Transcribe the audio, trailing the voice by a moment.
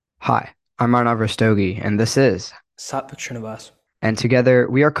Hi, I'm Arnav Rastogi, and this is, Satvik Srinivas. and together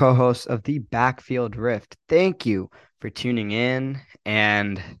we are co-hosts of the Backfield Rift. Thank you for tuning in.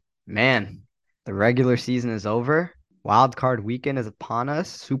 And man, the regular season is over. Wild card weekend is upon us.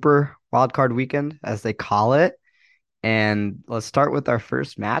 Super wild card weekend, as they call it. And let's start with our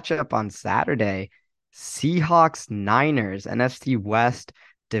first matchup on Saturday. Seahawks Niners, NFC West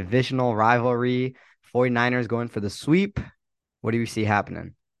divisional rivalry. 49ers going for the sweep. What do you see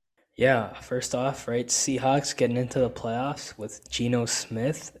happening? Yeah, first off, right, Seahawks getting into the playoffs with Geno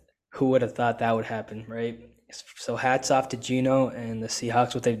Smith. Who would have thought that would happen, right? So hats off to Geno and the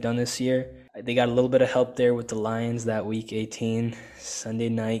Seahawks, what they've done this year. They got a little bit of help there with the Lions that Week 18 Sunday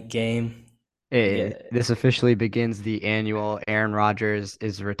night game. Yeah, This officially begins the annual Aaron Rodgers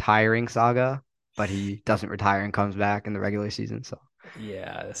is retiring saga, but he doesn't retire and comes back in the regular season. So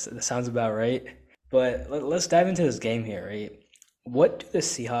yeah, that sounds about right. But let's dive into this game here, right? What do the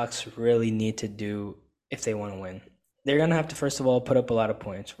Seahawks really need to do if they want to win? They're going to have to, first of all, put up a lot of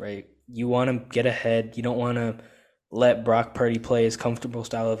points, right? You want to get ahead. You don't want to let Brock Purdy play his comfortable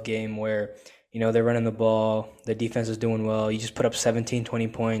style of game where, they're running the ball, the defense is doing well. You just put up 17, 20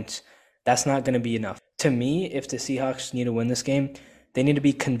 points. That's not going to be enough. To me, if the Seahawks need to win this game, they need to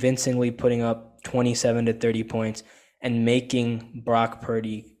be convincingly putting up 27 to 30 points and making Brock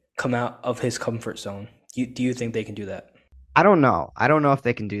Purdy come out of his comfort zone. Do you think they can do that? I don't know. I don't know if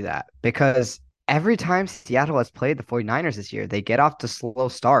they can do that because every time Seattle has played the 49ers this year, they get off to slow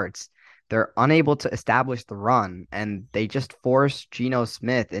starts. They're unable to establish the run, and they just force Geno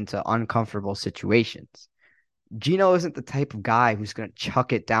Smith into uncomfortable situations. Geno isn't the type of guy who's going to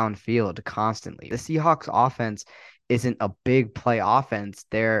chuck it downfield constantly. The Seahawks offense isn't a big play offense.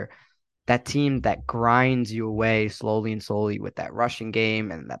 They're that team that grinds you away slowly and slowly with that rushing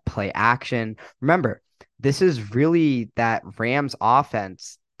game and that play action. Remember, this is really that Rams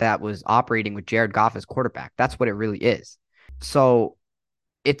offense that was operating with Jared Goff as quarterback. That's what it really is. So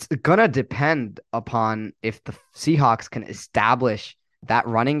it's gonna depend upon if the Seahawks can establish that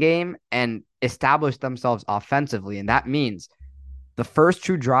running game and establish themselves offensively. And that means the first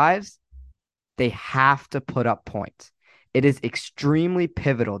two drives, they have to put up points. It is extremely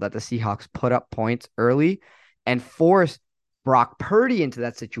pivotal that the Seahawks put up points early and force Brock Purdy into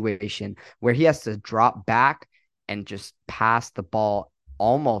that situation where he has to drop back and just pass the ball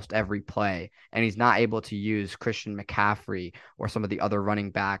almost every play. And he's not able to use Christian McCaffrey or some of the other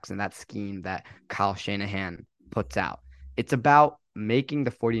running backs in that scheme that Kyle Shanahan puts out. It's about making the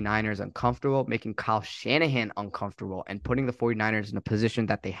 49ers uncomfortable, making Kyle Shanahan uncomfortable, and putting the 49ers in a position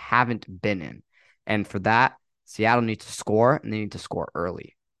that they haven't been in. And for that, Seattle needs to score and they need to score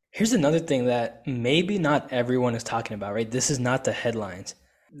early. Here's another thing that maybe not everyone is talking about, right? This is not the headlines.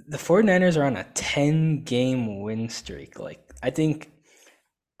 The 49ers are on a 10-game win streak. I think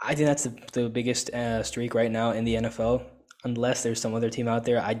that's the biggest streak right now in the NFL, unless there's some other team out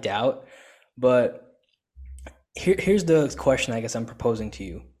there. I doubt. But here's the question I guess I'm proposing to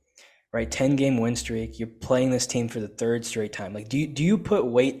you, right? 10-game win streak. You're playing this team for the third straight time. Like, do you put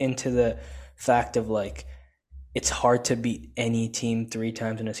weight into the fact of like it's hard to beat any team three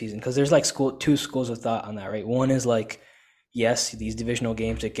times in a season? Because there's like two schools of thought on that, right? One is like, yes, these divisional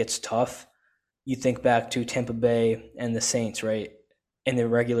games it gets tough. You think back to Tampa Bay and the Saints, right? In the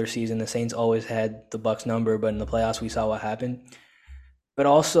regular season, the Saints always had the Bucks number, but in the playoffs, we saw what happened. But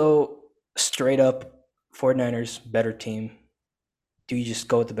also, straight up, 49ers better team. Do you just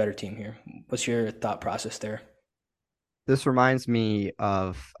go with the better team here? What's your thought process there? This reminds me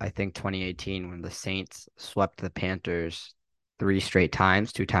of, I think, 2018 when the Saints swept the Panthers three straight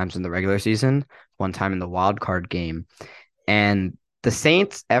times, two times in the regular season, one time in the wild card game. And the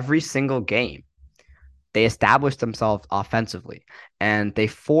Saints, every single game, they established themselves offensively and they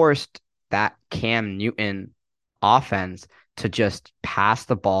forced that Cam Newton offense to just pass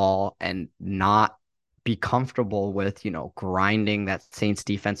the ball and not be comfortable with, grinding that Saints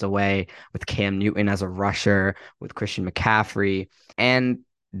defense away with Cam Newton as a rusher, with Christian McCaffrey. And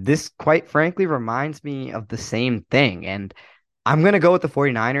this, quite frankly, reminds me of the same thing. And I'm going to go with the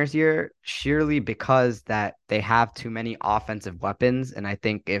 49ers here, surely because that they have too many offensive weapons. And I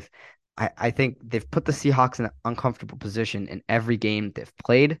think they've put the Seahawks in an uncomfortable position in every game they've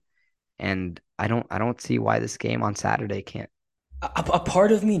played. And I don't see why this game on Saturday can't. A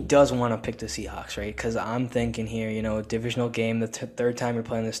part of me does want to pick the Seahawks, right? Because I'm thinking here, divisional game, the third time you're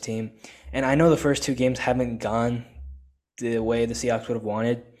playing this team. And I know the first two games haven't gone the way the Seahawks would have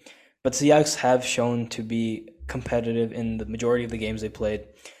wanted, but the Seahawks have shown to be competitive in the majority of the games they played.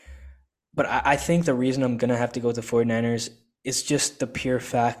 But I think the reason I'm going to have to go with the 49ers is just the pure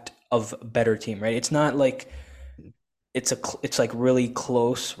fact of better team, right? It's not like it's like really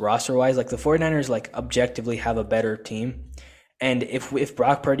close roster wise. Like the 49ers like objectively have a better team. And if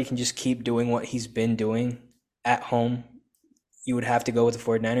Brock Purdy can just keep doing what he's been doing at home, you would have to go with the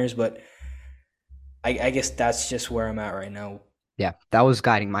 49ers, but I guess that's just where I'm at right now. Yeah, that was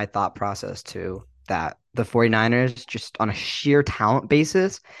guiding my thought process too. That the 49ers, just on a sheer talent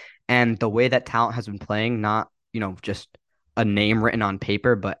basis and the way that talent has been playing, not, just a name written on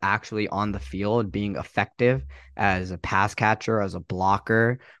paper, but actually on the field being effective as a pass catcher, as a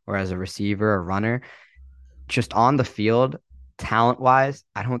blocker, or as a receiver or runner, just on the field, talent wise,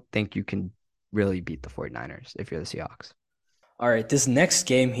 I don't think you can really beat the 49ers if you're the Seahawks. All right, this next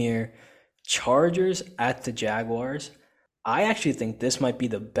game here, Chargers at the Jaguars. I actually think this might be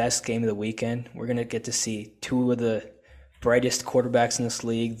the best game of the weekend. We're going to get to see two of the brightest quarterbacks in this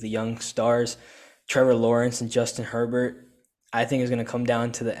league, the young stars, Trevor Lawrence and Justin Herbert. I think it's going to come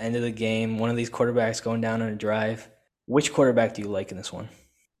down to the end of the game. One of these quarterbacks going down on a drive. Which quarterback do you like in this one?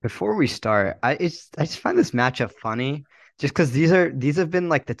 Before we start, I just find this matchup funny, just because these have been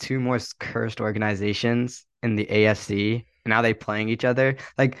like the two most cursed organizations in the AFC, and now they playing each other.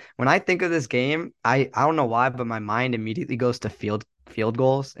 Like when I think of this game, I don't know why, but my mind immediately goes to field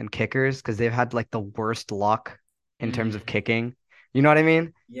goals and kickers because they've had like the worst luck in terms of Mm. kicking. You know what I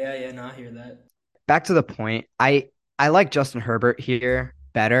mean? Yeah, yeah, no, I hear that. Back to the point, I like Justin Herbert here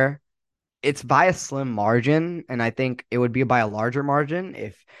better. It's by a slim margin, and I think it would be by a larger margin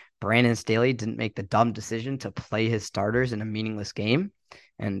if Brandon Staley didn't make the dumb decision to play his starters in a meaningless game.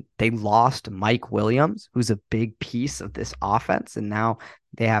 And they lost Mike Williams, who's a big piece of this offense. And now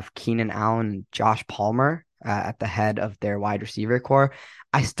they have Keenan Allen and Josh Palmer at the head of their wide receiver core.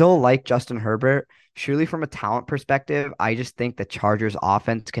 I still like Justin Herbert. Surely, from a talent perspective, I just think the Chargers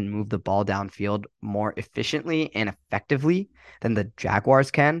offense can move the ball downfield more efficiently and effectively than the Jaguars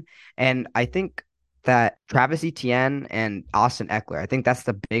can. And I think that Travis Etienne and Austin Eckler, I think that's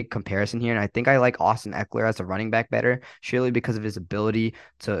the big comparison here. And I think I like Austin Eckler as a running back better, surely because of his ability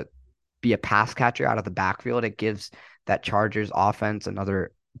to be a pass catcher out of the backfield. It gives that Chargers offense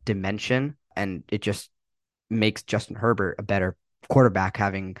another dimension, and it just makes Justin Herbert a better quarterback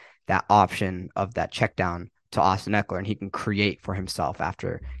having that option of that check down to Austin Eckler, and he can create for himself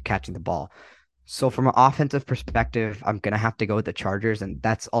after catching the ball. So from an offensive perspective, I'm gonna have to go with the Chargers, and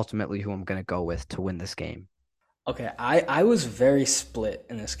that's ultimately who I'm gonna go with to win this game. Okay, I was very split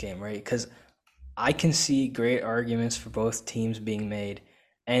in this game, right? Because I can see great arguments for both teams being made.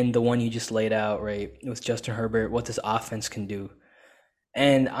 And the one you just laid out, right, with Justin Herbert, what this offense can do.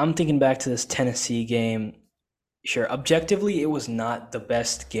 And I'm thinking back to this Tennessee game. Sure, objectively, it was not the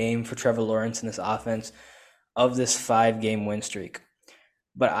best game for Trevor Lawrence in this offense of this 5 game win streak.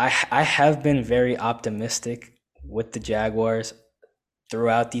 But I have been very optimistic with the Jaguars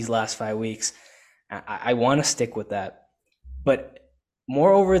throughout these last 5 weeks. I want to stick with that. But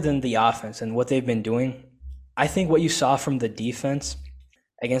moreover than the offense and what they've been doing, I think what you saw from the defense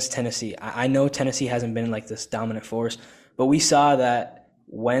against Tennessee, I know Tennessee hasn't been like this dominant force, but we saw that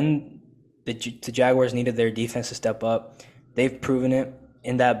when the Jaguars needed their defense to step up, they've proven it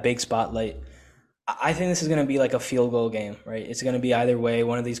in that big spotlight. I think this is going to be like a field goal game, right? It's going to be either way,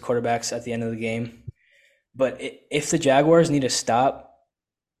 one of these quarterbacks at the end of the game. But if the Jaguars need to stop,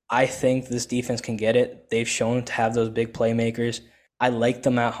 I think this defense can get it. They've shown to have those big playmakers. I like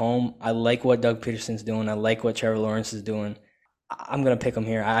them at home. I like what Doug Peterson's doing. I like what Trevor Lawrence is doing. I'm going to pick them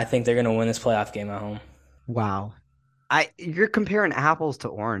here. I think they're going to win this playoff game at home. Wow. You're comparing apples to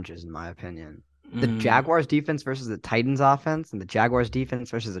oranges, in my opinion. The Mm, Jaguars defense versus the Titans offense and the Jaguars defense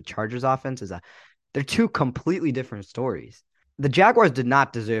versus the Chargers offense they're two completely different stories. The Jaguars did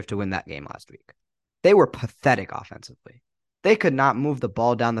not deserve to win that game last week. They were pathetic offensively. They could not move the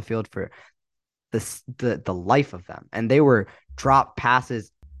ball down the field for the life of them. And they were drop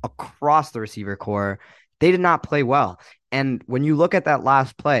passes across the receiver core. They did not play well. And when you look at that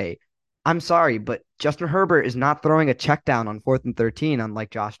last play, I'm sorry, but Justin Herbert is not throwing a check down on 4th and 13, unlike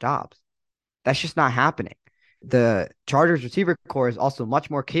Josh Dobbs. That's just not happening. The Chargers receiver core is also much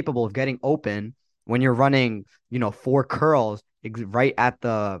more capable of getting open when you're running, four curls right at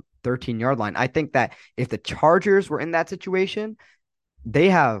the 13-yard line. I think that if the Chargers were in that situation, they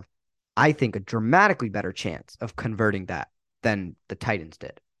have, I think, a dramatically better chance of converting that than the Titans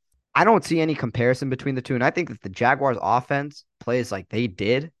did. I don't see any comparison between the two. And I think that the Jaguars offense plays like they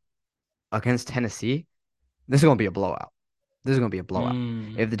did against Tennessee, this is going to be a blowout. This is going to be a blowout.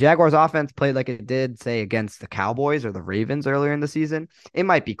 mm. If the Jaguars offense played like it did, say, against the Cowboys or the Ravens earlier in the season, it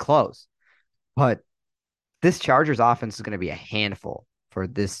might be close. But this Chargers offense is going to be a handful for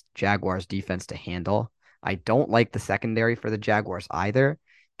this Jaguars defense to handle. I don't like the secondary for the Jaguars either.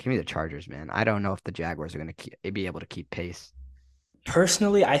 Give me the Chargers, man. I don't know if the Jaguars are going to be able to keep pace.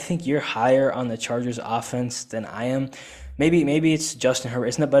 Personally, I think you're higher on the Chargers offense than I am. Maybe it's Justin Herbert,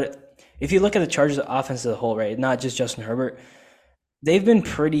 isn't it? But if you look at the Chargers offense as a whole, right, not just Justin Herbert, they've been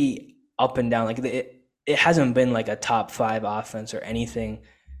pretty up and down. Like it hasn't been like a top five offense or anything,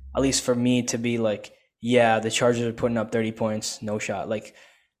 at least for me to be like, yeah, the Chargers are putting up 30 points, no shot. Like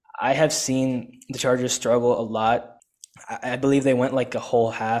I have seen the Chargers struggle a lot. I believe they went like a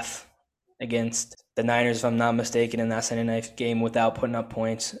whole half against the Niners, if I'm not mistaken, in that Sunday night game without putting up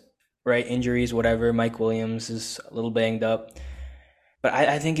points, right? Injuries, whatever. Mike Williams is a little banged up. But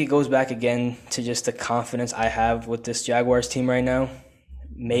I think it goes back again to just the confidence I have with this Jaguars team right now.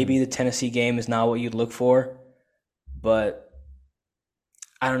 Mhm. Maybe the Tennessee game is not what you'd look for, but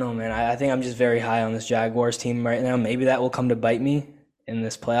I don't know, man. I think I'm just very high on this Jaguars team right now. Maybe that will come to bite me in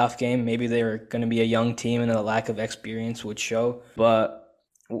this playoff game. Maybe they're going to be a young team and the lack of experience would show, but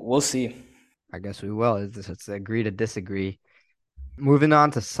we'll see. I guess we will. It's agree to disagree. Moving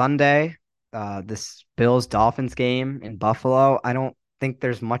on to Sunday, this Bills Dolphins game in Buffalo. I don't think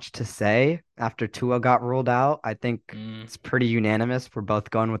there's much to say after Tua got ruled out. I think Mm, it's pretty unanimous. We're both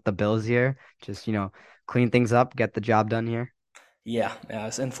going with the Bills here. Just, clean things up, get the job done here. yeah,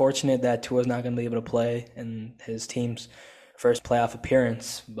 it's unfortunate that Tua's not going to be able to play in his team's first playoff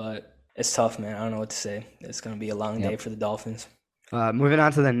appearance, but it's tough, man. I don't know what to say. It's going to be a long day Yep. for the Dolphins. Moving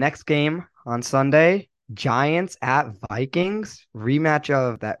on to the next game on Sunday, Giants at Vikings, rematch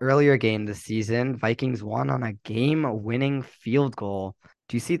of that earlier game this season. Vikings won on a game-winning field goal.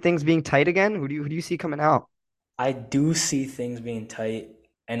 Do you see things being tight again? Who do you see coming out? I do see things being tight,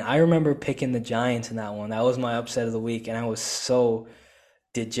 and I remember picking the Giants in that one. That was my upset of the week, and I was so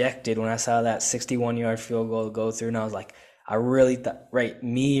dejected when I saw that 61-yard field goal go through, and I was like, I really thought, right,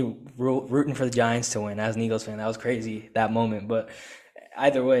 me rooting for the Giants to win as an Eagles fan, that was crazy that moment. But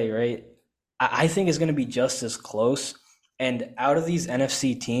either way, right, I think it's going to be just as close. And out of these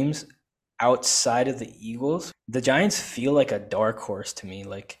NFC teams, outside of the Eagles, the Giants feel like a dark horse to me.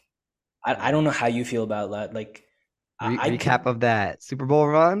 Like, I don't know how you feel about that. Like, I Recap could, of that Super Bowl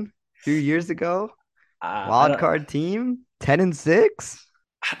run a few years ago. I Wild don't. card team, 10-6.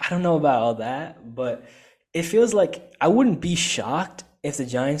 I don't know about all that, but it feels like I wouldn't be shocked if the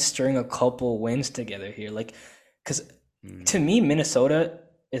Giants string a couple wins together here. Like, because to Hmm. me, Minnesota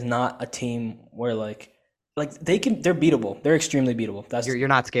is not a team where like they're beatable. They're extremely beatable. You're That's you're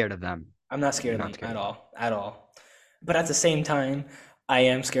not scared of them. I'm not scared You're of not them scared at of them. all, at all. But at the same time, I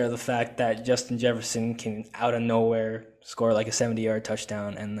am scared of the fact that Justin Jefferson can out of nowhere score like a 70-yard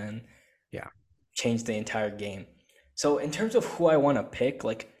touchdown and then Yeah. change the entire game. So in terms of who I want to pick,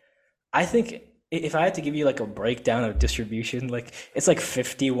 like I think if I had to give you like a breakdown of distribution, like it's like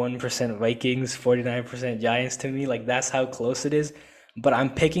 51% Vikings, 49% Giants to me. Like that's how close it is. But I'm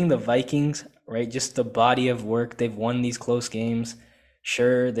picking the Vikings, right? Just the body of work. They've won these close games.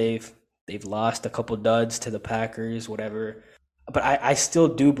 Sure, they've lost a couple duds to the Packers, whatever. But I still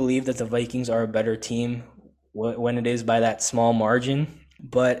do believe that the Vikings are a better team when it is by that small margin.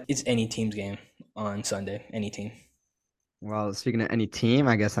 But it's any team's game on Sunday. Any team. Well, speaking of any team,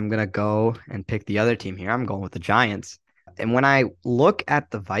 I guess I'm gonna go and pick the other team here. I'm going with the Giants. And when I look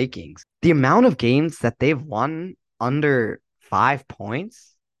at the Vikings, the amount of games that they've won under 5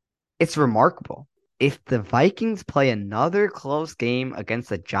 points, it's remarkable. If the Vikings play another close game against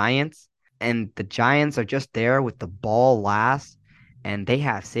the Giants, and the Giants are just there with the ball last, and they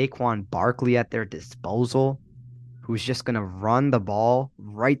have Saquon Barkley at their disposal, who's just going to run the ball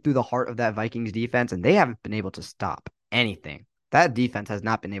right through the heart of that Vikings defense, and they haven't been able to stop anything. That defense has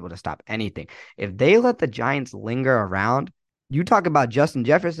not been able to stop anything. If they let the Giants linger around, you talk about Justin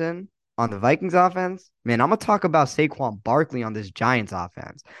Jefferson on the Vikings offense, man, I'm gonna talk about Saquon Barkley on this Giants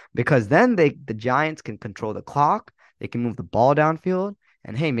offense because then the Giants can control the clock, they can move the ball downfield,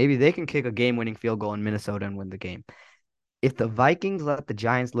 and hey, maybe they can kick a game-winning field goal in Minnesota and win the game. If the Vikings let the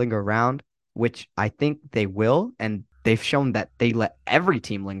Giants linger around, which I think they will, and they've shown that they let every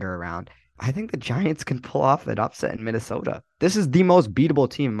team linger around, I think the Giants can pull off that upset in Minnesota. This is the most beatable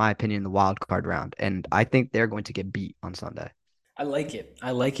team, in my opinion, in the wild card round, and I think they're going to get beat on Sunday. I like it.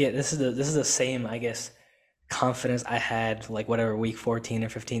 I like it. This is the same, I guess, confidence I had like whatever week 14 or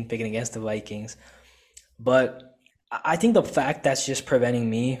 15 picking against the Vikings. But I think the fact that's just preventing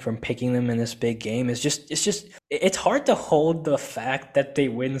me from picking them in this big game is it's hard to hold the fact that they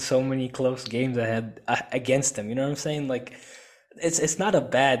win so many close games ahead against them. You know what I'm saying? Like it's not a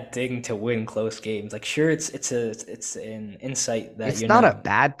bad thing to win close games. Like sure it's an insight that It's you're not a not.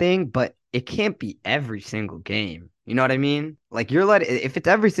 bad thing, but it can't be every single game. You know what I mean? Like you're letting if it's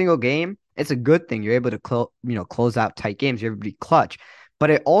every single game, it's a good thing. You're able to close out tight games. You're able to be clutch. But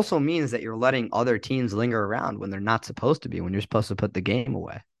it also means that you're letting other teams linger around when they're not supposed to be, when you're supposed to put the game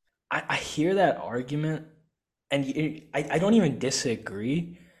away. I hear that argument, and I don't even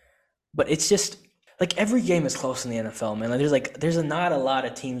disagree, but it's just like every game is close in the NFL, man. There's not a lot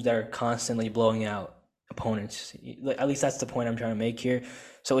of teams that are constantly blowing out opponents. Like, at least that's the point I'm trying to make here.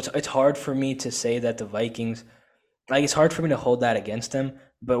 So it's hard for me to say that the Vikings, like, it's hard for me to hold that against them.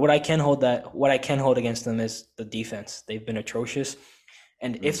 But what I can hold against them is the defense. They've been atrocious.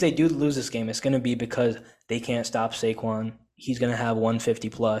 And if Mm. they do lose this game, it's going to be because they can't stop Saquon. He's going to have 150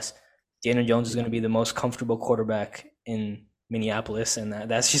 plus. Daniel Jones is going to be the most comfortable quarterback in Minneapolis, and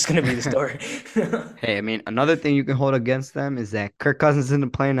that's just going to be the story. Hey, I mean, another thing you can hold against them is that Kirk Cousins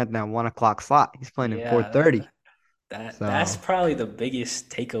isn't playing at that 1 o'clock slot. He's playing in Yeah, 4:30. that's So, probably the biggest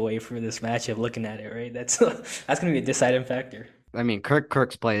takeaway for this matchup. Looking at it, right? That's going to be a deciding factor. I mean,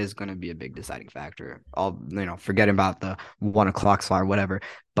 Kirk's play is going to be a big deciding factor. Forget about the 1 o'clock slot or whatever.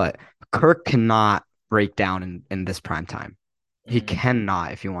 But Kirk cannot break down in this prime time. He Mm.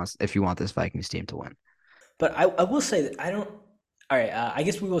 cannot if you want this Vikings team to win. But I will say that I don't. All right, I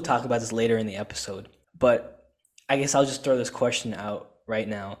guess we will talk about this later in the episode. But I guess I'll just throw this question out right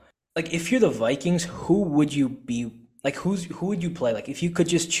now. Like, if you're the Vikings, who would you be? Like, who would you play? Like, if you could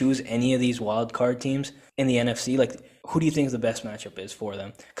just choose any of these wild card teams in the NFC, like, who do you think the best matchup is for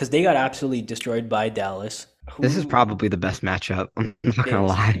them? Because they got absolutely destroyed by Dallas. This is Who probably the best matchup. I'm not it gonna is?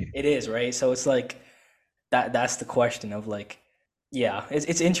 lie. It is, right? So it's like that's the question of like, yeah,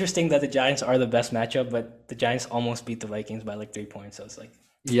 it's interesting that the Giants are the best matchup, but the Giants almost beat the Vikings by like 3 points. So it's like,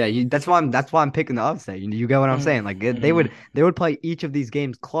 Yeah, that's why I'm picking the upset. You get what I'm mm, saying? Like they mm, would play each of these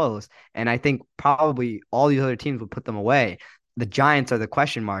games close, and I think probably all these other teams would put them away. The Giants are the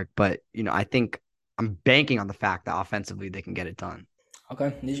question mark, but I think I'm banking on the fact that offensively they can get it done.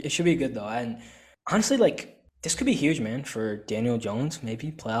 okay, it should be good though. And honestly, like this could be huge, man, for Daniel Jones.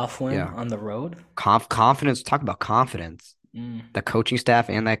 Maybe playoff win Yeah, on the road. confidence. Talk about confidence. Mm. The coaching staff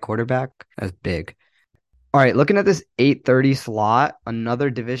and that quarterback, that's big. All right, looking at this 8:30 slot, another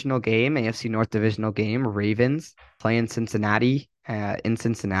divisional game, AFC North divisional game, Ravens playing Cincinnati in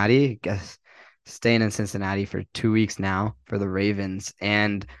Cincinnati. I guess staying in Cincinnati for 2 weeks now for the Ravens.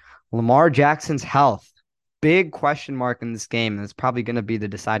 And Lamar Jackson's health, big question mark in this game. And it's probably going to be the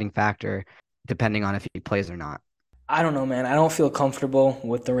deciding factor depending on if he plays or not. I don't know, man. I don't feel comfortable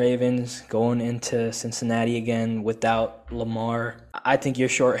with the Ravens going into Cincinnati again without Lamar. I think you're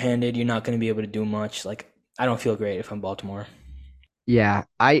shorthanded. You're not going to be able to do much. Like, I don't feel great if I'm Baltimore. Yeah,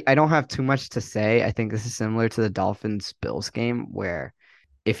 I don't have too much to say. I think this is similar to the Dolphins Bills game where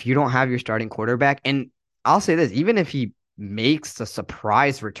if you don't have your starting quarterback, and I'll say this, even if he makes a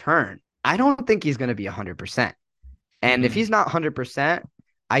surprise return, I don't think he's going to be 100%. And if Mm. he's not 100%,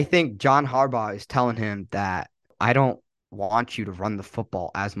 I think John Harbaugh is telling him that I don't want you to run the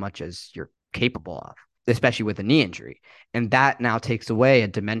football as much as you're capable of, especially with a knee injury. And that now takes away a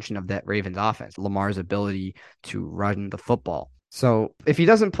dimension of that Ravens offense, Lamar's ability to run the football. So if he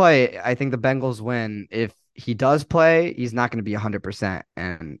doesn't play, I think the Bengals win. If he does play, he's not going to be 100%.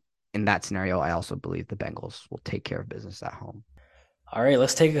 And in that scenario, I also believe the Bengals will take care of business at home. All right,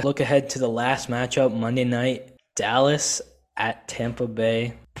 let's take a look ahead to the last matchup Monday night. Dallas at Tampa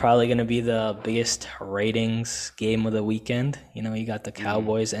Bay. Probably going to be the biggest ratings game of the weekend. You know, you got the Mm,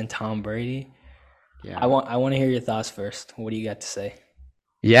 Cowboys and Tom Brady. I yeah. want I want to hear your thoughts first. What do you got to say?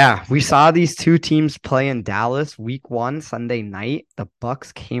 Yeah, we saw these two teams play in Dallas week 1 Sunday night. The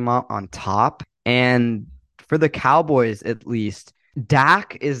Bucks came out on top, and for the Cowboys at least,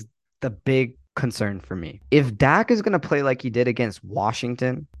 Dak is the big concern for me. If Dak is going to play like he did against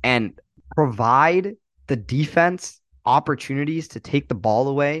Washington and provide the defense opportunities to take the ball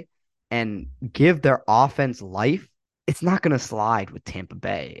away and give their offense life, it's not going to slide with Tampa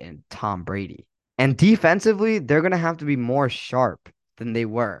Bay and Tom Brady. And defensively, they're going to have to be more sharp than they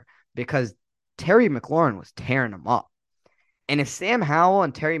were because Terry McLaurin was tearing them up. And if Sam Howell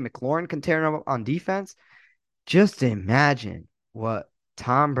and Terry McLaurin can tear them up on defense, just imagine what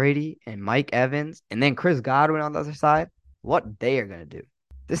Tom Brady and Mike Evans and then Chris Godwin on the other side, what they are going to do.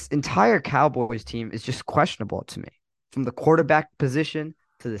 This entire Cowboys team is just questionable to me. From the quarterback position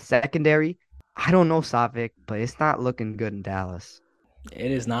to the secondary, I don't know, Savik, but it's not looking good in Dallas.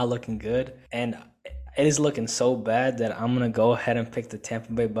 It is not looking good, and it is looking so bad that I'm gonna go ahead and pick the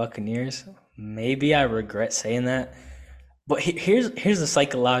Tampa Bay Buccaneers. Maybe I regret saying that, but here's the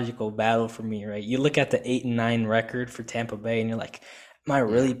psychological battle for me, right? You look at the 8-9 record for Tampa Bay, and you're like, "Am I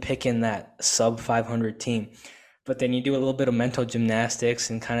Yeah. really picking that sub 500 team?" But then you do a little bit of mental gymnastics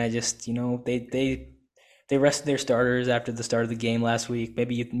and kind of just, they rested their starters after the start of the game last week.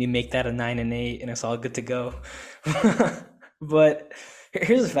 Maybe you make that a 9-8, and it's all good to go. But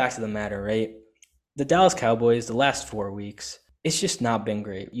Here's the fact of the matter, right? The Dallas Cowboys, the last 4 weeks, it's just not been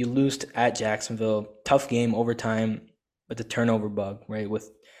great. You lose at Jacksonville, tough game, overtime, with the turnover bug, right? With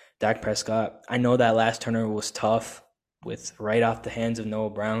Dak Prescott. I know that last turnover was tough with right off the hands of Noah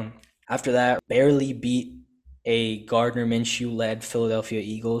Brown. After that, barely beat a Gardner Minshew led Philadelphia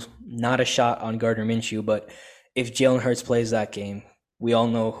Eagles. Not a shot on Gardner Minshew, but if Jalen Hurts plays that game, we all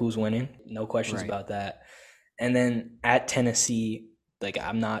know who's winning. No questions Right. about that. And then at Tennessee, like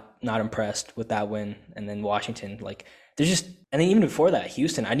I'm not impressed with that win. And then Washington, like there's just and then even before that,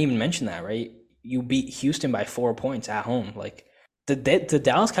 Houston, I didn't even mention that, right? You beat Houston by 4 points at home. Like the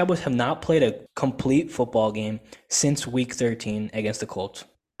Dallas Cowboys have not played a complete football game since week 13 against the Colts.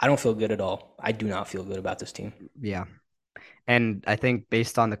 I don't feel good at all. I do not feel good about this team. Yeah. And I think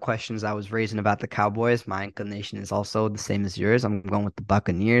based on the questions I was raising about the Cowboys, my inclination is also the same as yours. I'm going with the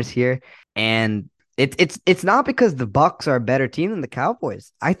Buccaneers here. And it's not because the Bucks are a better team than the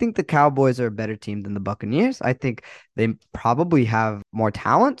Cowboys. I think the Cowboys are a better team than the Buccaneers. I think they probably have more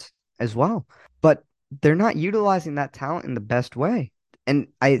talent as well, but they're not utilizing that talent in the best way. And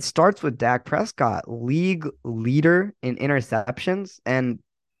it starts with Dak Prescott, league leader in interceptions, and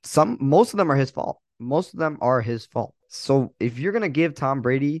most of them are his fault. Most of them are his fault. So if you're gonna give Tom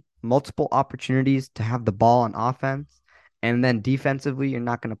Brady multiple opportunities to have the ball on offense, and then defensively, you're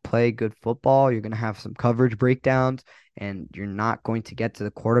not gonna play good football, you're gonna have some coverage breakdowns, and you're not going to get to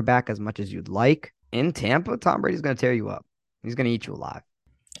the quarterback as much as you'd like. In Tampa, Tom Brady's gonna tear you up. He's gonna eat you alive.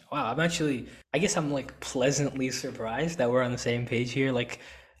 Wow, I guess I'm like pleasantly surprised that we're on the same page here. Like,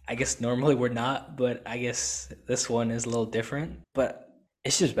 I guess normally we're not, but I guess this one is a little different. But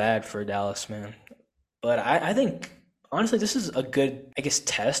it's just bad for Dallas, man. But I think honestly, this is a good, I guess,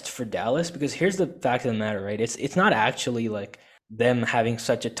 test for Dallas because here's the fact of the matter, right? It's not actually like them having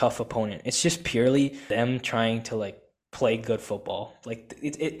such a tough opponent. It's just purely them trying to like play good football. Like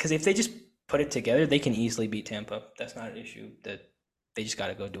because if they just put it together, they can easily beat Tampa. That's not an issue. That they just got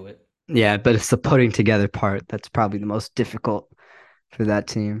to go do it. Yeah, but it's the putting together part that's probably the most difficult for that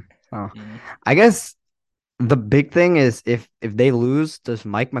team. So Mhm. I guess the big thing is if they lose, does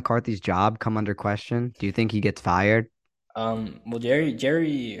Mike McCarthy's job come under question? Do you think he gets fired? Well, Jerry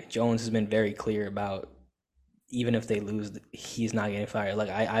Jones has been very clear about even if they lose, he's not getting fired. Like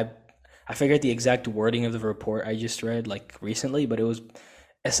I forget the exact wording of the report I just read like recently, but it was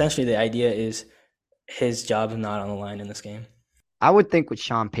essentially the idea is his job is not on the line in this game. I would think with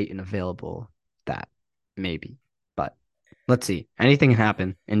Sean Payton available, that maybe. But let's see. Anything can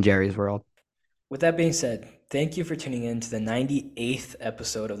happen in Jerry's world. With that being said, thank you for tuning in to the 98th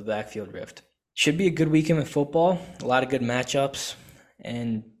episode of the Backfield Rift. Should be a good weekend with football, a lot of good matchups,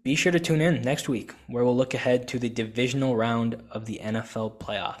 and be sure to tune in next week where we'll look ahead to the divisional round of the NFL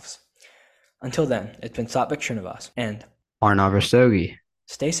playoffs. Until then, it's been Satvik Srinivas, and Arnav Rastogi.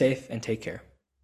 stay safe and take care.